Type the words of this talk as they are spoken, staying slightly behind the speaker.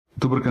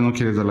¿Tú por qué no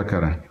quieres dar la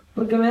cara?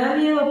 Porque me da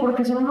miedo,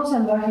 porque son unos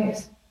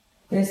salvajes.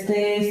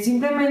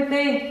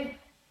 Simplemente,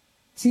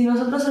 si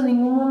nosotros en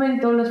ningún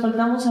momento les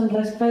faltamos al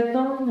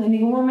respeto, en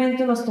ningún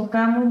momento los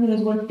tocamos ni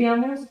los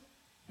golpeamos,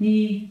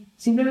 y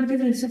simplemente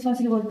se les hizo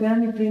fácil golpear a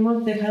mi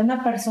primo, dejar a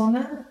una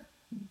persona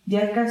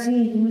ya casi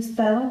en un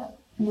estado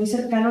muy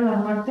cercano a la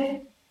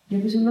muerte. Yo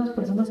creo que son unas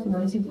personas que no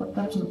les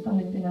importa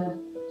absolutamente nada.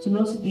 Son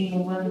unos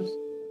inhumanos.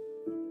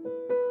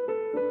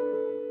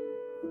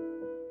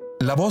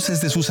 La voz es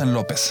de Susan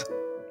López,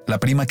 la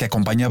prima que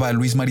acompañaba a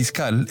Luis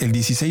Mariscal el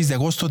 16 de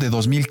agosto de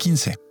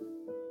 2015.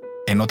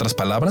 En otras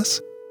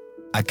palabras,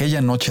 aquella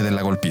noche de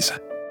la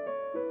golpiza.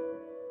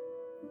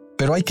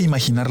 Pero hay que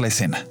imaginar la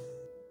escena.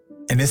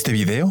 En este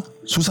video,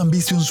 Susan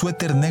viste un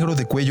suéter negro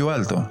de cuello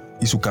alto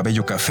y su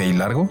cabello café y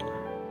largo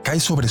cae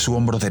sobre su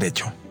hombro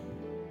derecho.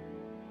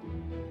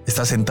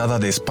 Está sentada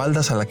de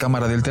espaldas a la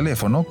cámara del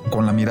teléfono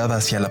con la mirada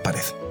hacia la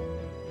pared.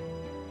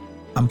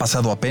 Han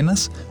pasado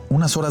apenas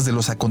unas horas de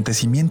los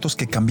acontecimientos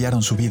que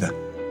cambiaron su vida.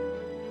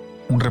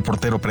 Un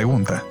reportero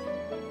pregunta,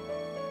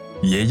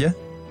 y ella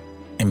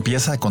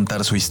empieza a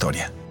contar su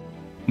historia.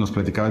 Nos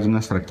platicabas de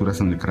unas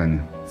fracturas en el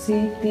cráneo.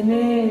 Sí,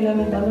 tiene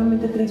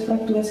lamentablemente 3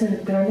 fracturas en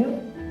el cráneo,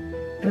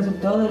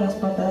 resultado de las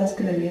patadas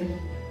que le dieron.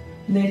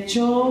 De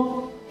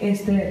hecho,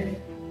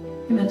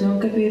 me tengo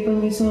que pedir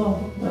permiso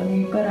a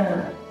mí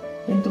para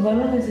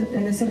entubarlo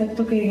en ese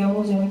recto que,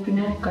 digamos, ya mi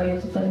primo cayó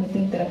totalmente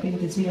en terapia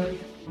intensiva.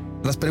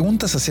 Las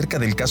preguntas acerca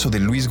del caso de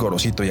Luis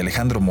Gorosito y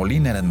Alejandro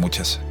Molina eran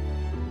muchas.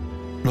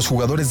 Los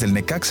jugadores del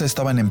Necaxa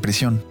estaban en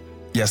prisión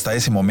y hasta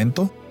ese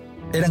momento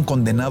eran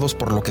condenados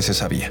por lo que se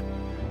sabía.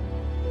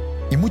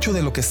 Y mucho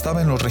de lo que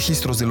estaba en los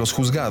registros de los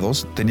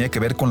juzgados tenía que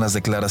ver con las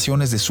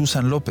declaraciones de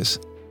Susan López,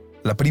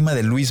 la prima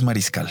de Luis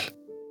Mariscal.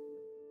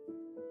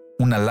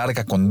 Una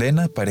larga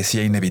condena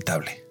parecía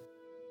inevitable.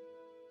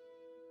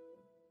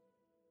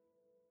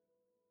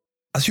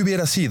 Así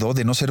hubiera sido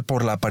de no ser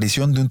por la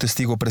aparición de un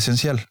testigo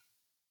presencial.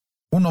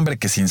 Un hombre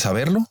que, sin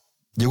saberlo,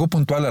 llegó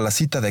puntual a la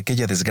cita de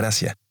aquella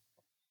desgracia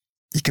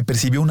y que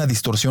percibió una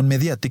distorsión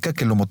mediática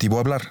que lo motivó a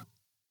hablar.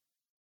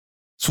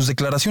 Sus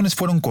declaraciones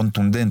fueron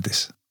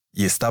contundentes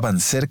y estaban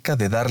cerca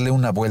de darle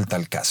una vuelta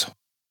al caso.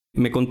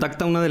 Me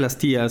contacta una de las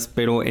tías,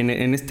 pero en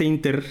este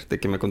inter de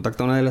que me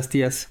contacta una de las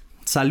tías,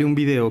 sale un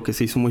video que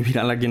se hizo muy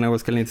viral aquí en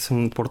Aguascalientes,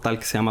 un portal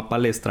que se llama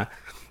Palestra,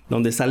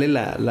 donde sale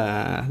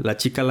la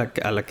chica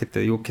a la que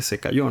te digo que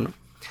se cayó, ¿no?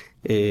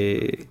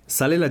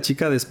 Sale la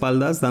chica de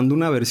espaldas dando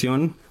una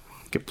versión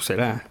que pues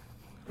era...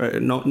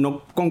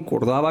 no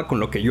concordaba con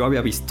lo que yo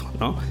había visto,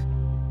 ¿no?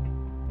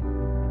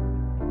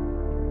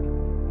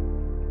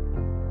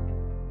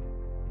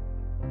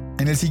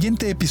 En el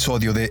siguiente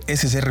episodio de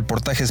SC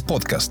Reportajes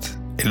Podcast,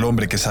 El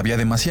hombre que sabía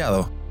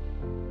demasiado,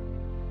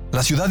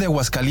 la ciudad de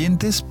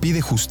Aguascalientes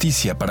pide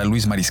justicia para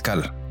Luis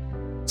Mariscal.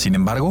 Sin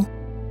embargo,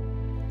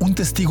 un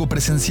testigo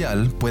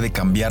presencial puede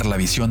cambiar la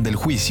visión del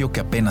juicio que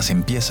apenas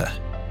empieza.